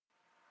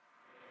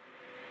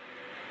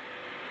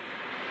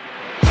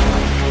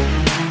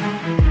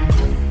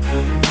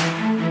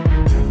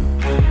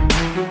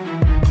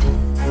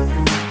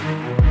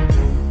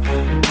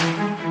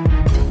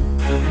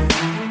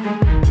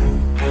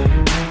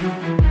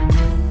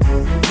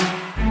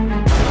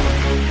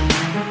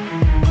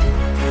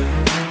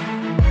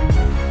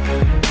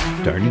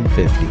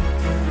50.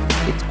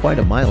 It's quite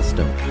a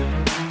milestone.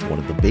 It's one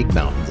of the big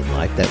mountains in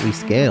life that we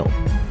scale.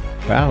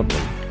 Proudly,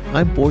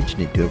 I'm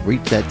fortunate to have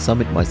reached that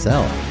summit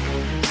myself.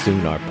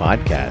 Soon our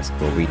podcast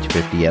will reach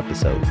 50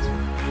 episodes.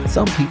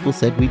 Some people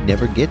said we'd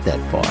never get that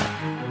far.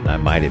 I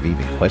might have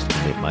even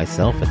questioned it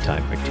myself a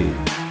time or two.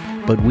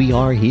 But we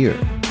are here,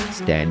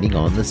 standing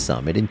on the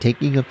summit and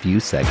taking a few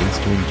seconds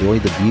to enjoy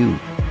the view.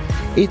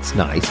 It's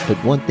nice, but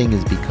one thing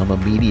has become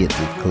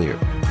immediately clear.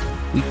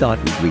 We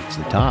thought we'd reach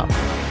the top,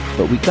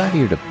 but we got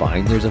here to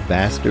find there's a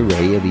vast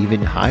array of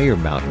even higher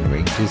mountain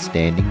ranges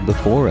standing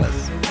before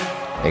us.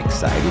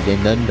 Excited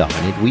and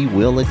undaunted, we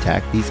will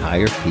attack these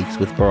higher peaks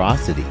with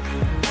ferocity.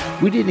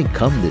 We didn't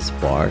come this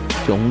far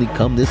to only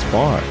come this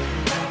far.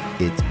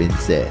 It's been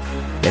said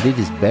that it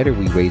is better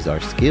we raise our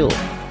skill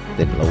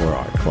than lower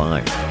our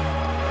climb.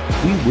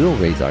 We will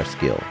raise our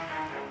skill.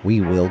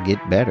 We will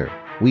get better.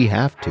 We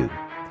have to.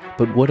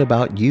 But what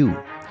about you?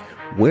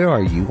 Where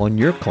are you on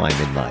your climb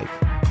in life?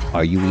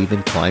 Are you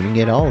even climbing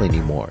at all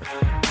anymore?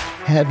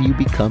 Have you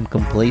become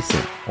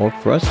complacent or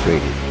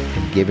frustrated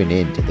and given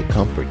in to the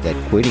comfort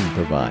that quitting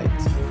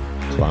provides?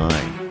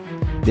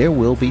 Climb. There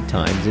will be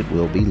times it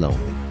will be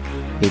lonely.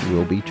 It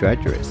will be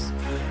treacherous,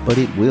 but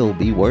it will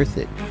be worth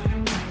it.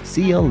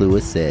 C.L.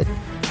 Lewis said,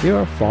 "There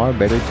are far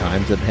better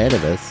times ahead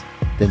of us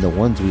than the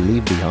ones we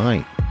leave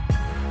behind."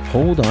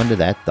 Hold on to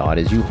that thought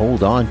as you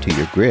hold on to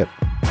your grip,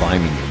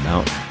 climbing your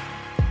mountain.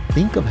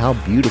 Think of how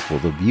beautiful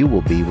the view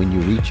will be when you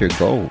reach your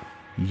goal,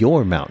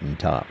 your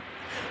mountaintop.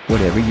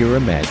 Whatever you're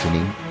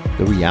imagining,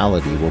 the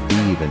reality will be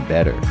even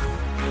better.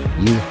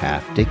 You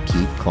have to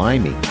keep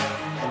climbing.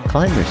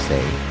 Climbers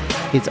say,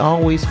 it's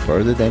always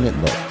further than it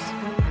looks,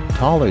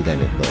 taller than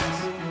it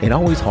looks, and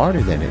always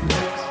harder than it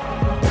looks.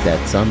 But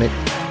that summit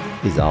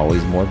is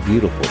always more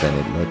beautiful than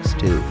it looks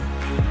too.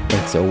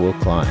 And so we'll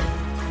climb.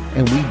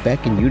 And we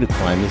beckon you to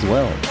climb as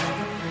well.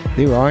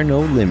 There are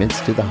no limits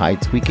to the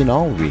heights we can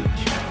all reach.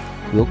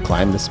 We'll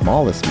climb the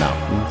smallest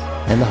mountains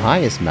and the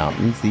highest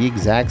mountains the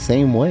exact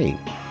same way.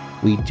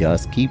 We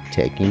just keep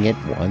taking it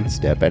one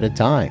step at a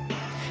time.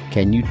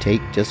 Can you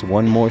take just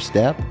one more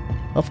step?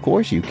 Of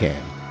course you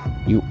can.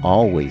 You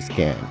always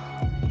can.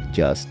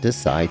 Just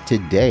decide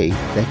today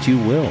that you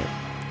will.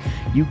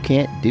 You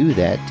can't do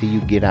that till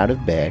you get out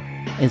of bed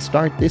and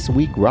start this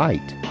week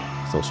right.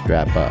 So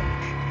strap up,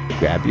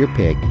 grab your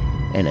pick,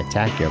 and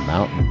attack your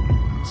mountain.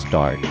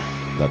 Start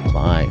the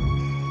climb.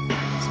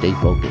 Stay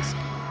focused.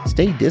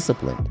 Stay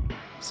disciplined.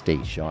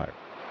 Stay sharp.